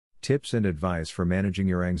Tips and advice for managing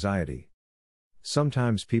your anxiety.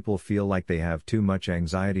 Sometimes people feel like they have too much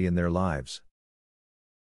anxiety in their lives.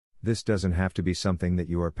 This doesn't have to be something that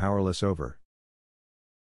you are powerless over.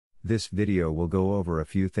 This video will go over a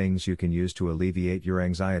few things you can use to alleviate your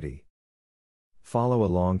anxiety. Follow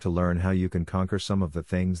along to learn how you can conquer some of the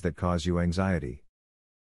things that cause you anxiety.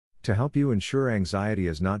 To help you ensure anxiety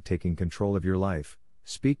is not taking control of your life,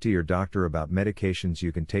 speak to your doctor about medications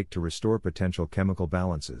you can take to restore potential chemical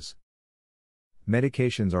balances.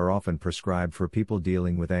 Medications are often prescribed for people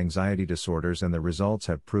dealing with anxiety disorders, and the results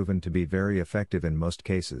have proven to be very effective in most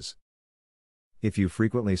cases. If you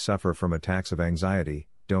frequently suffer from attacks of anxiety,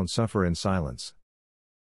 don't suffer in silence.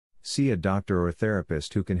 See a doctor or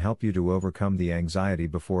therapist who can help you to overcome the anxiety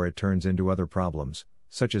before it turns into other problems,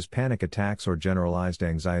 such as panic attacks or generalized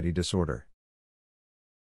anxiety disorder.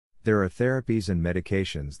 There are therapies and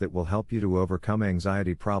medications that will help you to overcome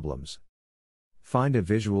anxiety problems. Find a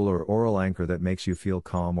visual or oral anchor that makes you feel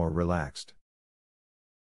calm or relaxed.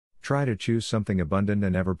 Try to choose something abundant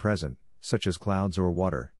and ever-present, such as clouds or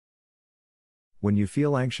water. When you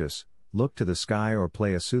feel anxious, look to the sky or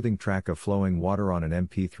play a soothing track of flowing water on an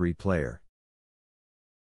MP3 player.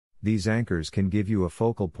 These anchors can give you a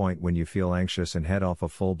focal point when you feel anxious and head off a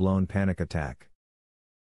full-blown panic attack.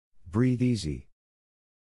 Breathe easy.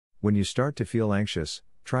 When you start to feel anxious,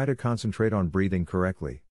 try to concentrate on breathing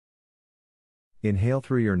correctly. Inhale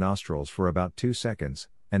through your nostrils for about 2 seconds,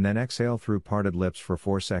 and then exhale through parted lips for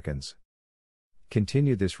 4 seconds.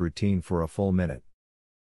 Continue this routine for a full minute.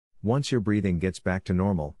 Once your breathing gets back to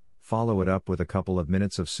normal, follow it up with a couple of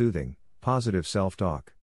minutes of soothing, positive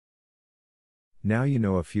self-talk. Now you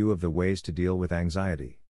know a few of the ways to deal with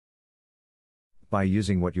anxiety. By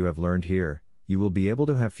using what you have learned here, you will be able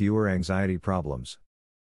to have fewer anxiety problems.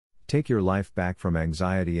 Take your life back from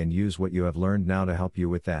anxiety and use what you have learned now to help you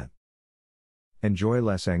with that. Enjoy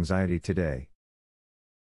less anxiety today.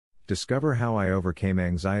 Discover how I overcame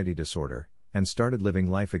anxiety disorder and started living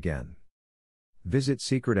life again. Visit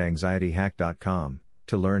secretanxietyhack.com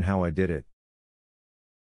to learn how I did it.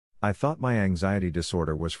 I thought my anxiety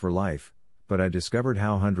disorder was for life, but I discovered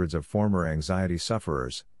how hundreds of former anxiety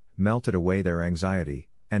sufferers melted away their anxiety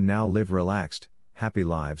and now live relaxed, happy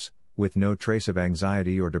lives with no trace of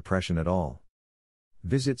anxiety or depression at all.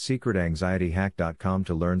 Visit secretanxietyhack.com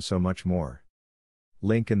to learn so much more.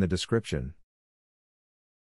 Link in the description.